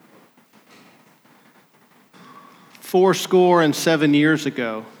fourscore and 7 years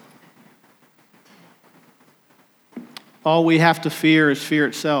ago. All we have to fear is fear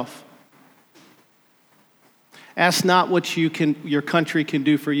itself. Ask not what your country can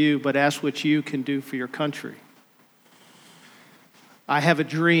do for you, but ask what you can do for your country. I have a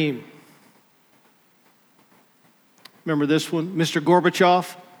dream. Remember this one? Mr.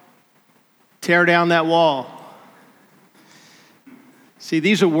 Gorbachev, tear down that wall. See,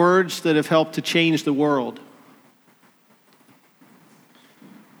 these are words that have helped to change the world.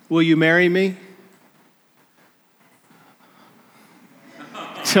 Will you marry me?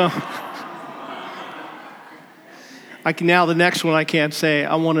 So, the next one I can't say,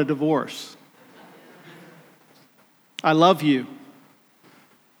 I want a divorce. I love you.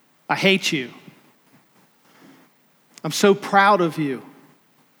 I hate you. I'm so proud of you.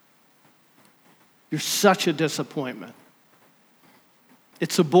 You're such a disappointment.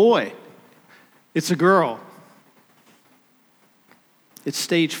 It's a boy. It's a girl. It's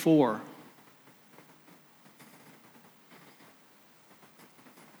stage 4.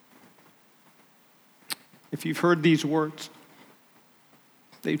 If you've heard these words,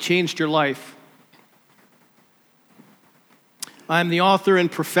 they've changed your life. I am the author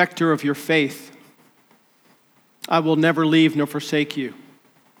and perfecter of your faith. I will never leave nor forsake you.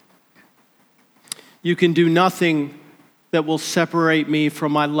 You can do nothing that will separate me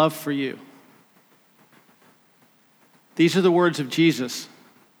from my love for you. These are the words of Jesus.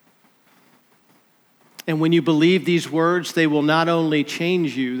 And when you believe these words, they will not only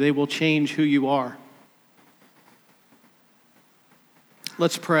change you, they will change who you are.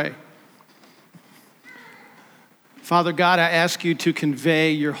 Let's pray. Father God, I ask you to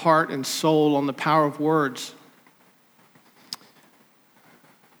convey your heart and soul on the power of words.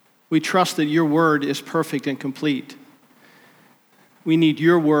 We trust that your word is perfect and complete. We need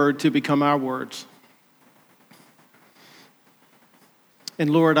your word to become our words. And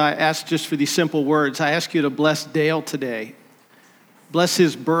Lord, I ask just for these simple words, I ask you to bless Dale today. Bless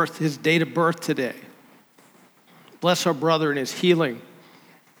his birth, his date of birth today. Bless our brother in his healing,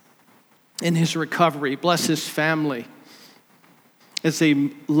 in his recovery. Bless his family as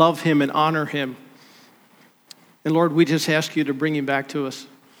they love him and honor him. And Lord, we just ask you to bring him back to us.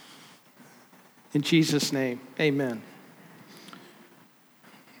 In Jesus' name, amen.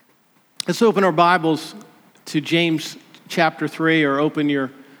 Let's open our Bibles to James chapter 3, or open your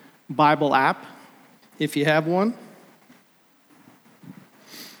Bible app if you have one.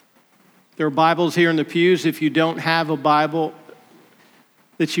 There are Bibles here in the pews. If you don't have a Bible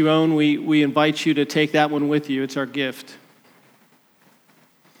that you own, we invite you to take that one with you. It's our gift.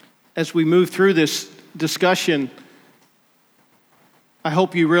 As we move through this discussion, I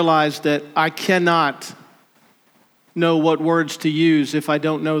hope you realize that I cannot know what words to use if I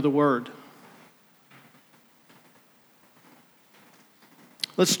don't know the word.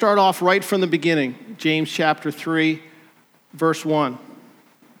 Let's start off right from the beginning. James chapter 3, verse 1.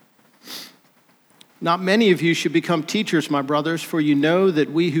 Not many of you should become teachers, my brothers, for you know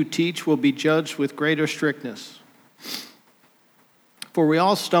that we who teach will be judged with greater strictness. For we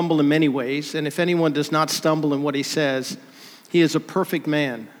all stumble in many ways, and if anyone does not stumble in what he says, he is a perfect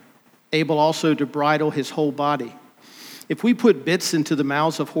man, able also to bridle his whole body. If we put bits into the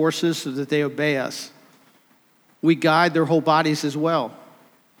mouths of horses so that they obey us, we guide their whole bodies as well.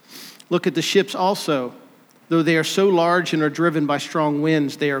 Look at the ships also. Though they are so large and are driven by strong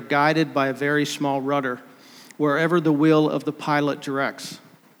winds, they are guided by a very small rudder, wherever the will of the pilot directs.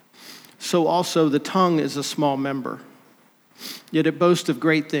 So also the tongue is a small member, yet it boasts of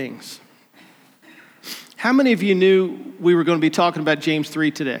great things. How many of you knew we were going to be talking about James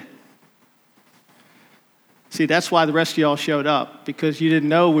 3 today? See, that's why the rest of y'all showed up, because you didn't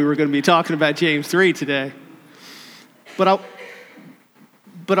know we were going to be talking about James 3 today.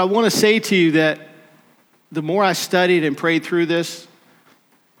 But I want to say to you that the more I studied and prayed through this,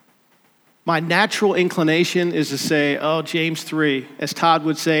 my natural inclination is to say, oh, James 3. As Todd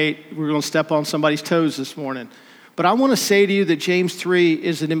would say, we're going to step on somebody's toes this morning. But I want to say to you that James 3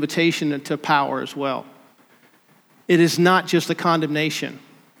 is an invitation to power as well. It is not just a condemnation.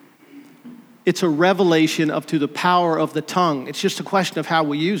 It's a revelation to the power of the tongue. It's just a question of how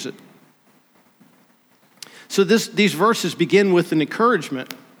we use it. So these verses begin with an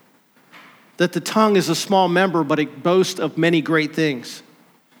encouragement that the tongue is a small member, but it boasts of many great things.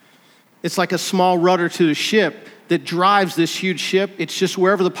 It's like a small rudder to the ship that drives this huge ship. It's just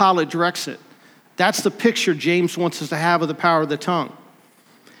wherever the pilot directs it. That's the picture James wants us to have of the power of the tongue.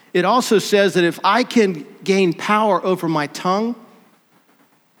 It also says that if I can gain power over my tongue,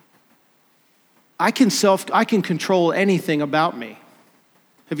 I can control anything about me.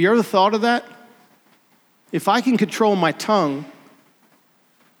 Have you ever thought of that? If I can control my tongue,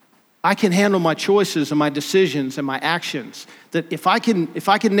 I can handle my choices and my decisions and my actions. That if I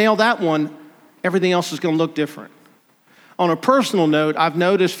can nail that one, everything else is going to look different. On a personal note, I've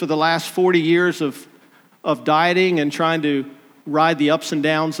noticed for the last 40 years of dieting and trying to ride the ups and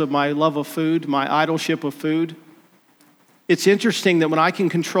downs of my love of food, my idolship of food, it's interesting that when I can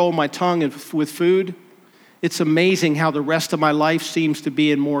control my tongue with food, it's amazing how the rest of my life seems to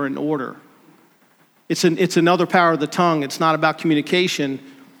be more in order. It's another power of the tongue. It's not about communication,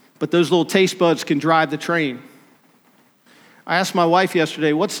 but those little taste buds can drive the train. I asked my wife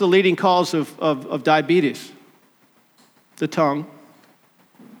yesterday, what's the leading cause of diabetes? The tongue.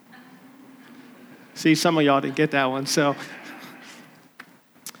 See, some of y'all didn't get that one. So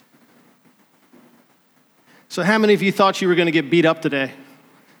how many of you thought you were going to get beat up today?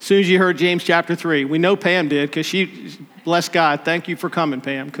 As soon as you heard James chapter 3. We know Pam did because she, bless God, thank you for coming,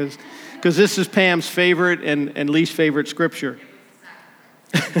 Pam, because this is Pam's favorite and least favorite scripture.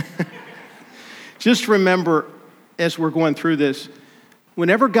 Just remember, as we're going through this,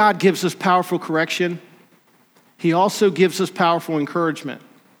 whenever God gives us powerful correction, he also gives us powerful encouragement.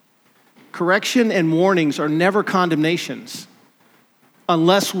 Correction and warnings are never condemnations.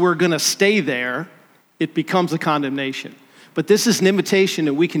 Unless we're going to stay there, it becomes a condemnation. But this is an invitation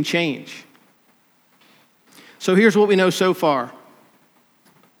that we can change. So here's what we know so far.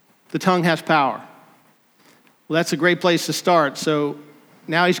 The tongue has power. Well, that's a great place to start. So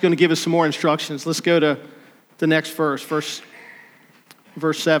now he's going to give us some more instructions. Let's go to the next verse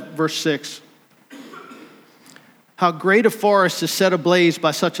 6. How great a forest is set ablaze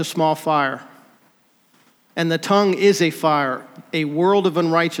by such a small fire. And the tongue is a fire, a world of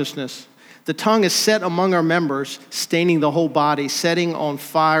unrighteousness. The tongue is set among our members, staining the whole body, setting on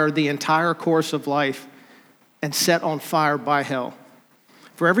fire the entire course of life, and set on fire by hell.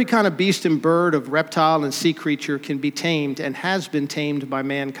 For every kind of beast and bird, of reptile and sea creature can be tamed and has been tamed by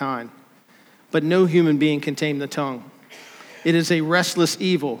mankind. But no human being can tame the tongue. It is a restless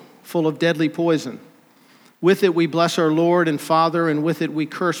evil, full of deadly poison. With it we bless our Lord and Father, and with it we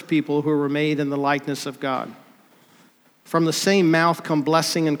curse people who were made in the likeness of God. From the same mouth come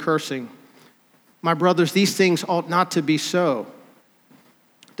blessing and cursing. My brothers, these things ought not to be so.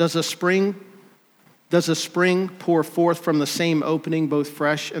 Does a spring pour forth from the same opening both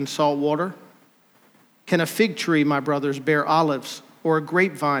fresh and salt water? Can a fig tree, my brothers, bear olives, or a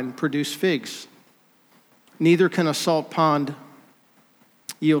grapevine produce figs? Neither can a salt pond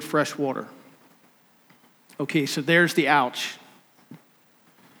yield fresh water. Okay, so there's the ouch.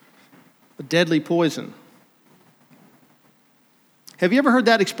 A deadly poison. Have you ever heard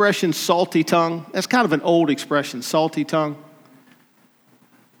that expression, salty tongue? That's kind of an old expression, salty tongue.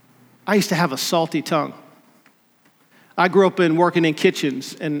 I used to have a salty tongue. I grew up working in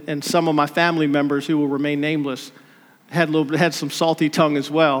kitchens, and some of my family members who will remain nameless had some salty tongue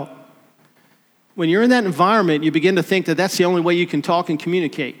as well. When you're in that environment, you begin to think that that's the only way you can talk and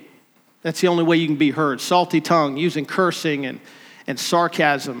communicate. That's the only way you can be heard. Salty tongue, using cursing and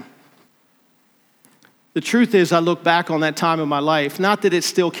sarcasm. The truth is, I look back on that time in my life, not that it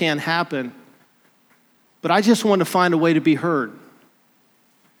still can't happen, but I just wanted to find a way to be heard.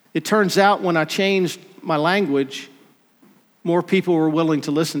 It turns out when I changed my language, more people were willing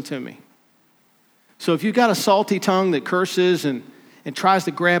to listen to me. So if you've got a salty tongue that curses and tries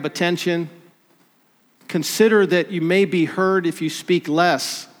to grab attention, consider that you may be heard if you speak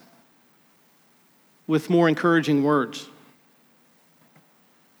less with more encouraging words.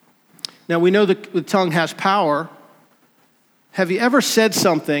 Now, we know that the tongue has power. Have you ever said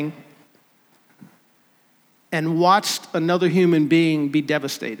something and watched another human being be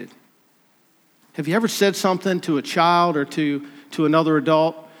devastated? Have you ever said something to a child or to another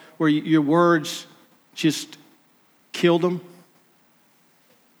adult where your words just killed them?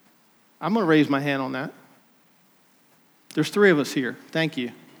 I'm going to raise my hand on that. There's 3 of us here. Thank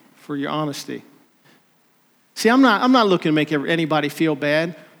you for your honesty. See, I'm not looking to make anybody feel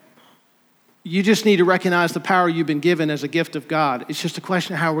bad. You just need to recognize the power you've been given as a gift of God. It's just a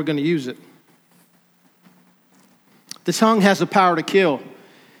question of how we're going to use it. The tongue has the power to kill.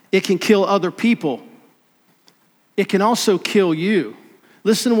 It can kill other people. It can also kill you.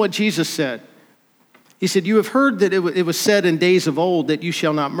 Listen to what Jesus said. He said, you have heard that it was said in days of old that you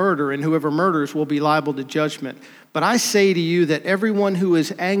shall not murder, and whoever murders will be liable to judgment. But I say to you that everyone who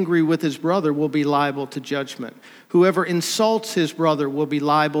is angry with his brother will be liable to judgment. Whoever insults his brother will be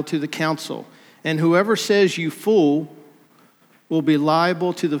liable to the council. And whoever says you fool will be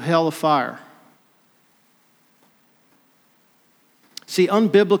liable to the hell of fire. See,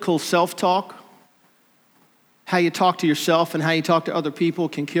 unbiblical self-talk, how you talk to yourself and how you talk to other people,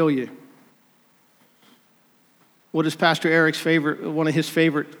 can kill you. What is Pastor Eric's one of his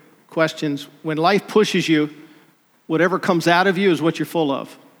favorite questions? When life pushes you, whatever comes out of you is what you're full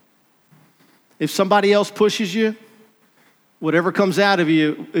of. If somebody else pushes you, whatever comes out of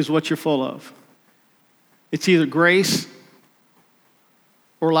you is what you're full of. It's either grace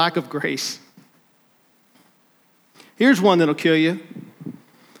or lack of grace. Here's one that'll kill you.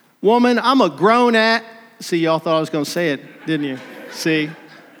 Woman, I'm a grown-at. See, y'all thought I was going to say it, didn't you? See,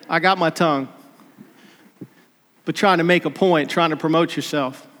 I got my tongue. But trying to make a point, trying to promote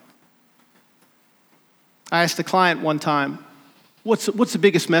yourself. I asked a client one time, what's the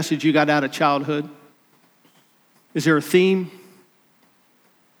biggest message you got out of childhood? Is there a theme?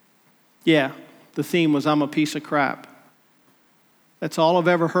 Yeah, the theme was, I'm a piece of crap. That's all I've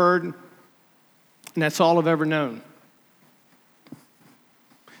ever heard, and that's all I've ever known.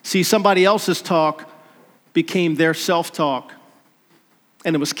 See, somebody else's talk became their self-talk,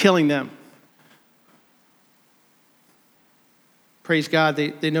 and it was killing them. Praise God,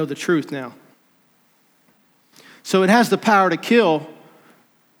 they know the truth now. So it has the power to kill,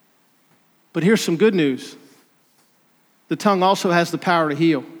 but here's some good news. The tongue also has the power to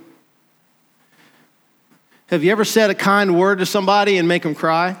heal. Have you ever said a kind word to somebody and make them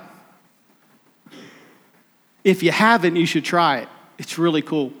cry? If you haven't, you should try it. It's really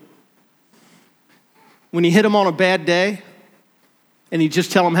cool. When you hit them on a bad day and you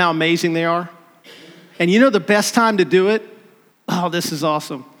just tell them how amazing they are, and you know the best time to do it? Oh, this is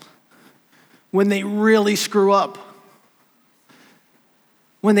awesome. When they really screw up.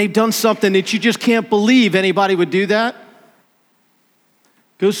 When they've done something that you just can't believe anybody would do that.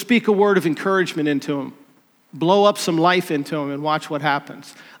 Go speak a word of encouragement into them. Blow up some life into them and watch what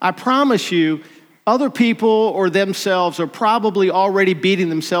happens. I promise you, other people or themselves are probably already beating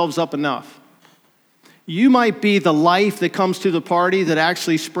themselves up enough. You might be the life that comes to the party that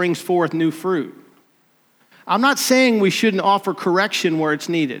actually springs forth new fruit. I'm not saying we shouldn't offer correction where it's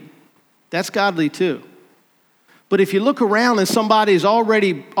needed. That's godly too. But if you look around and somebody's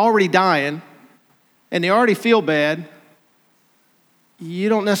already dying and they already feel bad, you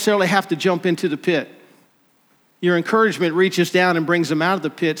don't necessarily have to jump into the pit. Your encouragement reaches down and brings them out of the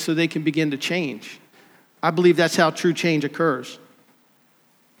pit so they can begin to change. I believe that's how true change occurs.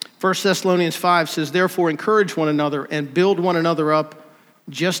 1 Thessalonians 5 says, therefore encourage one another and build one another up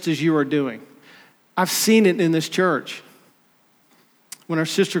just as you are doing. I've seen it in this church. When our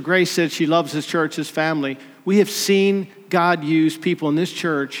sister Grace said she loves this church, this family, we have seen God use people in this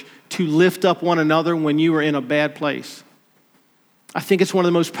church to lift up one another when you are in a bad place. I think it's one of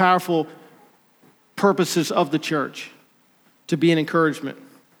the most powerful purposes of the church, to be an encouragement.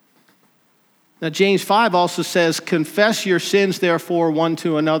 Now, James 5 also says, confess your sins, therefore, one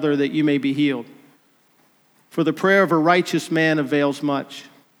to another, that you may be healed. For the prayer of a righteous man avails much.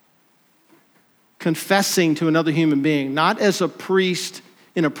 Confessing to another human being, not as a priest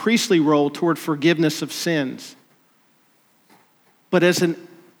in a priestly role toward forgiveness of sins, but as an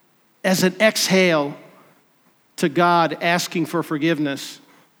exhale to God asking for forgiveness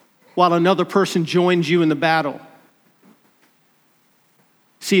while another person joins you in the battle.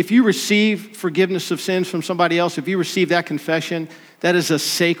 See, if you receive forgiveness of sins from somebody else, if you receive that confession, that is a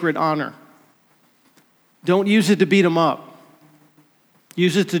sacred honor. Don't use it to beat them up.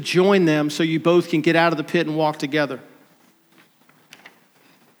 Use it to join them so you both can get out of the pit and walk together.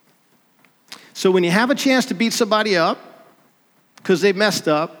 So when you have a chance to beat somebody up because they messed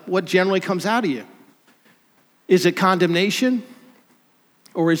up, what generally comes out of you? Is it condemnation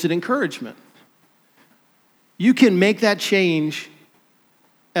or is it encouragement? You can make that change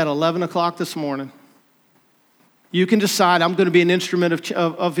at 11 o'clock this morning. You can decide, I'm going to be an instrument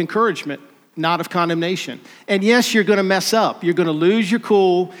of encouragement, not of condemnation. And yes, you're going to mess up. You're going to lose your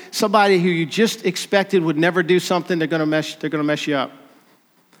cool. Somebody who you just expected would never do something, they're going to mess you up.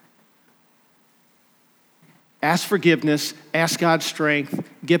 Ask forgiveness, ask God's strength,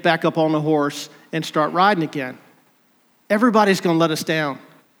 get back up on the horse, and start riding again. Everybody's going to let us down.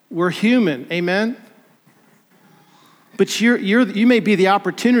 We're human, amen? But you may be the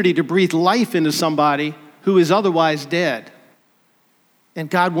opportunity to breathe life into somebody who is otherwise dead. And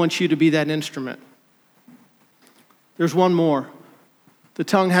God wants you to be that instrument. There's one more. The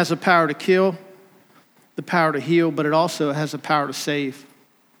tongue has the power to kill, the power to heal, but it also has the power to save.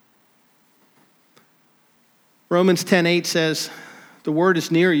 Romans 10:8 says, the word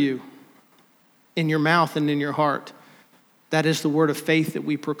is near you, in your mouth and in your heart. That is the word of faith that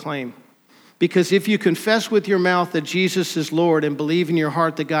we proclaim. Because if you confess with your mouth that Jesus is Lord and believe in your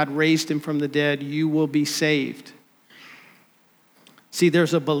heart that God raised him from the dead, you will be saved. See,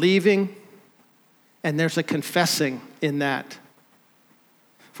 there's a believing and there's a confessing in that.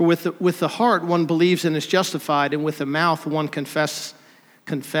 For with the heart one believes and is justified, and with the mouth one confesses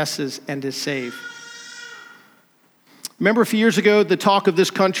and is saved. Remember a few years ago, the talk of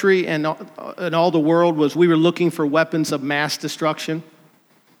this country and all the world was we were looking for weapons of mass destruction.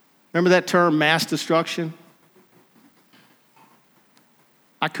 Remember that term, mass destruction?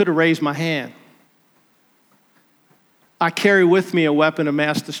 I could have raised my hand. I carry with me a weapon of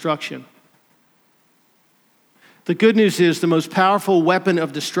mass destruction. The good news is the most powerful weapon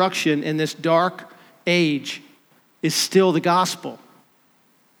of destruction in this dark age is still the gospel.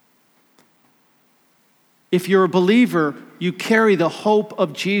 If you're a believer, you carry the hope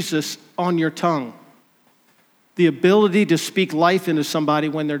of Jesus on your tongue. The ability to speak life into somebody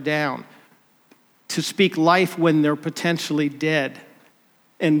when they're down, to speak life when they're potentially dead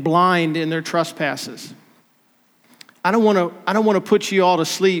and blind in their trespasses. I don't want to put you all to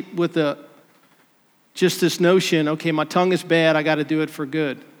sleep with just this notion, okay, my tongue is bad, I got to do it for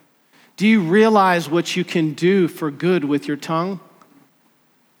good. Do you realize what you can do for good with your tongue?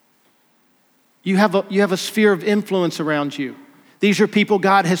 You have a sphere of influence around you. These are people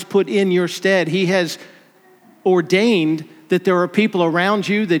God has put in your stead. He has ordained that there are people around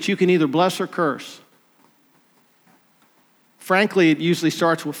you that you can either bless or curse. Frankly, it usually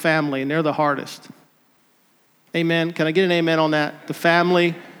starts with family, and they're the hardest. Amen. Can I get an amen on that? The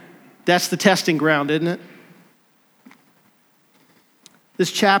family, that's the testing ground, isn't it?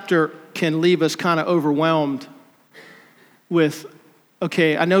 This chapter can leave us kind of overwhelmed with,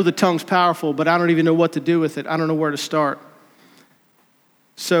 okay, I know the tongue's powerful, but I don't even know what to do with it. I don't know where to start.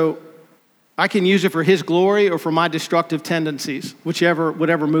 So I can use it for His glory or for my destructive tendencies,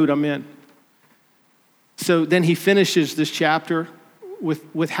 whatever mood I'm in. So then he finishes this chapter with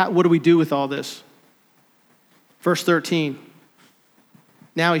what do we do with all this? Verse 13.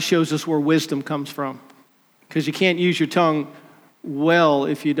 Now he shows us where wisdom comes from. Because you can't use your tongue well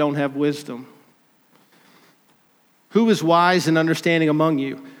if you don't have wisdom. Who is wise and understanding among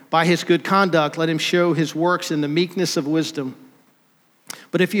you? By his good conduct, let him show his works in the meekness of wisdom.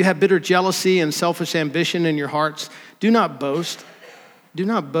 But if you have bitter jealousy and selfish ambition in your hearts, do not boast. Do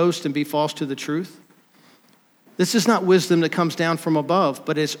not boast and be false to the truth. This is not wisdom that comes down from above,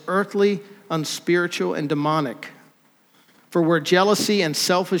 but is earthly, unspiritual, and demonic. For where jealousy and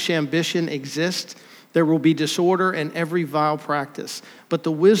selfish ambition exist, there will be disorder and every vile practice. But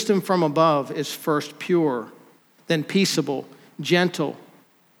the wisdom from above is first pure, then peaceable, gentle,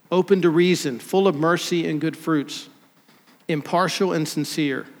 open to reason, full of mercy and good fruits, impartial and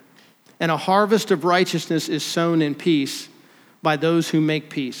sincere. And a harvest of righteousness is sown in peace by those who make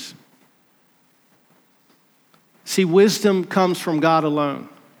peace. See, wisdom comes from God alone.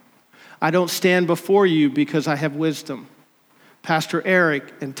 I don't stand before you because I have wisdom. Pastor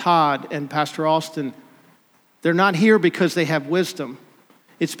Eric and Todd and Pastor Austin, they're not here because they have wisdom.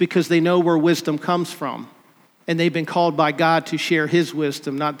 It's because they know where wisdom comes from. And they've been called by God to share His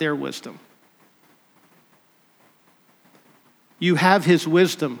wisdom, not their wisdom. You have His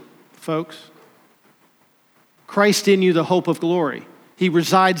wisdom, folks. Christ in you, the hope of glory. He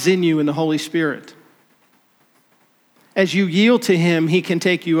resides in you in the Holy Spirit. As you yield to Him, He can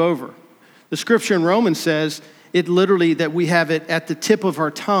take you over. The scripture in Romans says it literally that we have it at the tip of our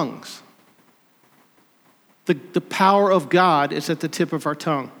tongues. The power of God is at the tip of our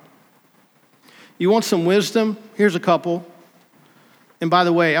tongue. You want some wisdom? Here's a couple. And by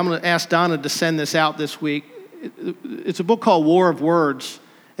the way, I'm going to ask Donna to send this out this week. It's a book called War of Words,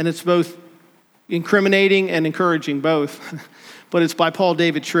 and it's both incriminating and encouraging, both. But it's by Paul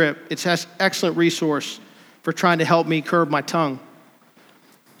David Tripp. It's an excellent resource for trying to help me curb my tongue.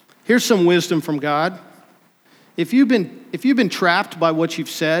 Here's some wisdom from God. If you've been trapped by what you've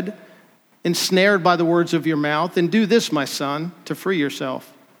said, ensnared by the words of your mouth, then do this, my son, to free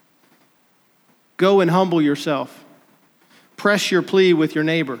yourself. Go and humble yourself. Press your plea with your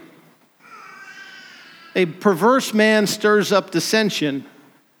neighbor. A perverse man stirs up dissension,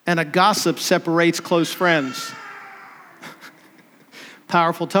 and a gossip separates close friends.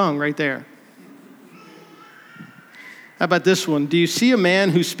 Powerful tongue right there. How about this one? Do you see a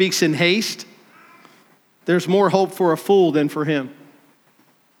man who speaks in haste? There's more hope for a fool than for him.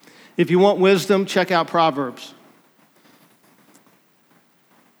 If you want wisdom, check out Proverbs.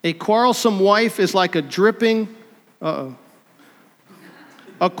 A quarrelsome wife is like a dripping,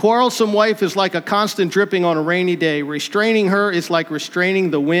 A quarrelsome wife is like a constant dripping on a rainy day. Restraining her is like restraining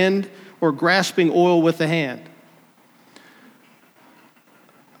the wind or grasping oil with the hand.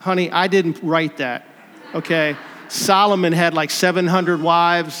 Honey, I didn't write that, okay? Solomon had like 700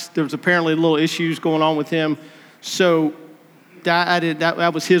 wives. There was apparently little issues going on with him. So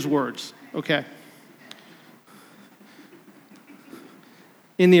that was his words, okay?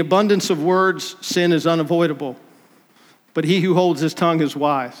 In the abundance of words, sin is unavoidable, but he who holds his tongue is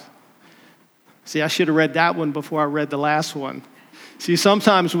wise. See, I should have read that one before I read the last one. See,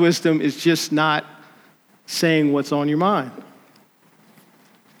 sometimes wisdom is just not saying what's on your mind.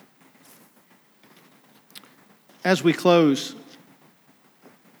 As we close,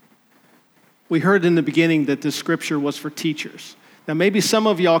 we heard in the beginning that this scripture was for teachers. Now, maybe some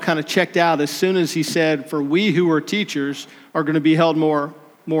of y'all kind of checked out as soon as he said, for we who are teachers are going to be held more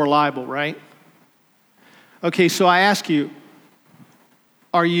liable, right? Okay, so I ask you,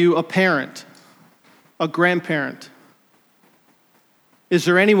 are you a parent, a grandparent? Is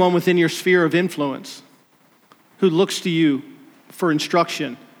there anyone within your sphere of influence who looks to you for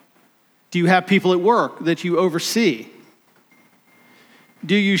instruction? Do you have people at work that you oversee?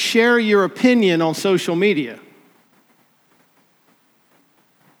 Do you share your opinion on social media?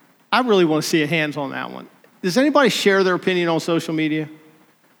 I really want to see a hands on that one. Does anybody share their opinion on social media?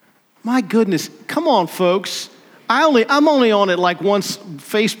 My goodness, come on, folks. I'm only on it like once,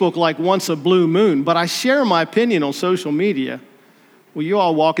 Facebook like once a blue moon, but I share my opinion on social media. Well, you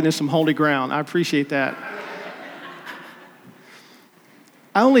all walking in some holy ground. I appreciate that.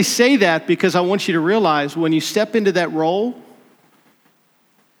 I only say that because I want you to realize when you step into that role,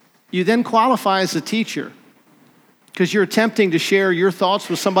 you then qualify as a teacher because you're attempting to share your thoughts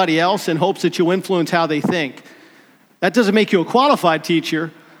with somebody else in hopes that you'll influence how they think. That doesn't make you a qualified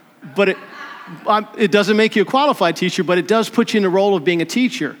teacher, but it doesn't make you a qualified teacher, but it does put you in the role of being a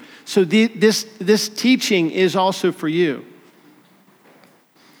teacher. So this teaching is also for you.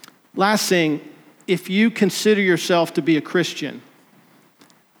 Last thing, if you consider yourself to be a Christian,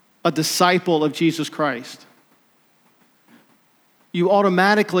 a disciple of Jesus Christ, you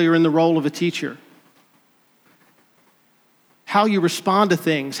automatically are in the role of a teacher. How you respond to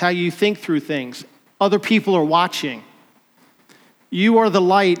things, how you think through things, other people are watching. You are the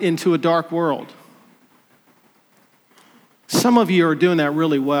light into a dark world. Some of you are doing that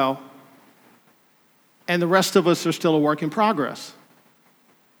really well, and the rest of us are still a work in progress.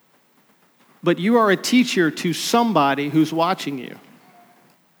 But you are a teacher to somebody who's watching you.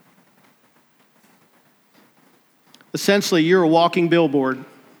 Essentially, you're a walking billboard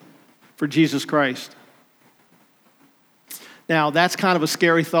for Jesus Christ. Now, that's kind of a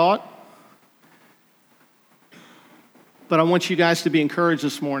scary thought, but I want you guys to be encouraged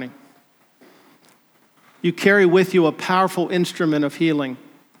this morning. You carry with you a powerful instrument of healing.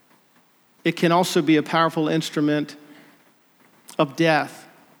 It can also be a powerful instrument of death.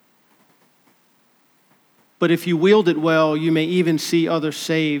 But if you wield it well, you may even see others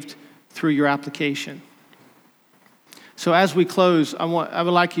saved through your application. So as we close, I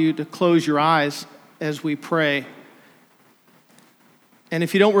would like you to close your eyes as we pray. And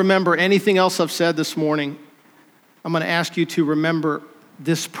if you don't remember anything else I've said this morning, I'm going to ask you to remember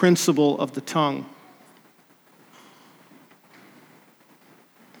this principle of the tongue.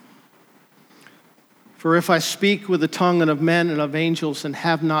 For if I speak with the tongue of men and of angels and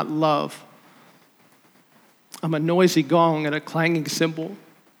have not love, I'm a noisy gong and a clanging cymbal.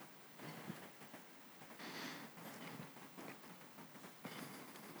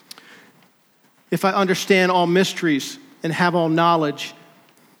 If I understand all mysteries and have all knowledge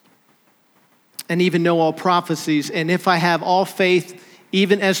and even know all prophecies, and if I have all faith,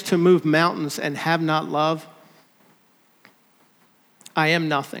 even as to move mountains and have not love, I am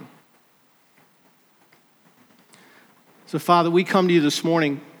nothing. So, Father, we come to you this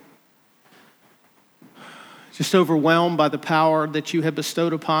morning just overwhelmed by the power that you have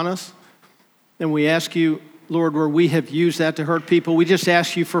bestowed upon us. And we ask you, Lord, where we have used that to hurt people, we just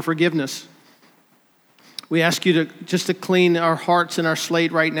ask you for forgiveness. We ask you to clean our hearts and our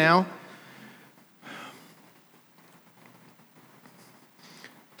slate right now.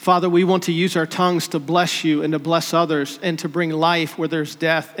 Father, we want to use our tongues to bless you and to bless others and to bring life where there's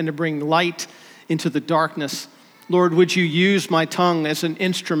death and to bring light into the darkness. Lord, would you use my tongue as an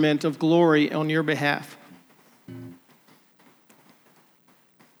instrument of glory on your behalf?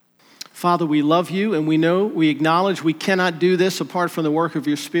 Father, we love you and we acknowledge we cannot do this apart from the work of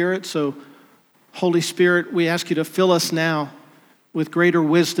your Spirit. So, Holy Spirit, we ask you to fill us now with greater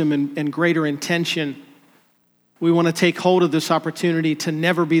wisdom and greater intention. We want to take hold of this opportunity to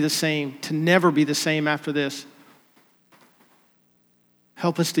never be the same after this.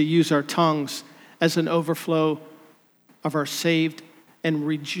 Help us to use our tongues as an overflow of our saved and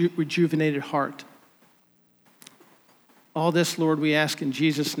rejuvenated heart. All this, Lord, we ask in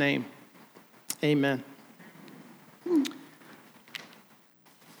Jesus' name. Amen.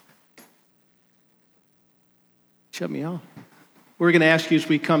 Shut me off. We're going to ask you as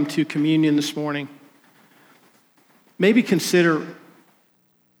we come to communion this morning, maybe consider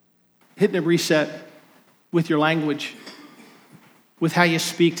hitting a reset with your language, with how you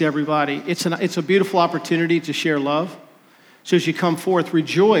speak to everybody. It's a beautiful opportunity to share love. So as you come forth,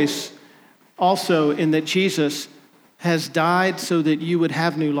 rejoice also in that Jesus has died so that you would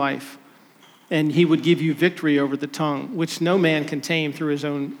have new life, and he would give you victory over the tongue, which no man can tame through his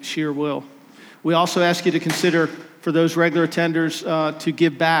own sheer will. We also ask you to consider, for those regular attenders, to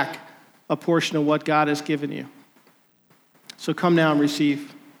give back a portion of what God has given you. So come now and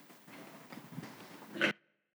receive.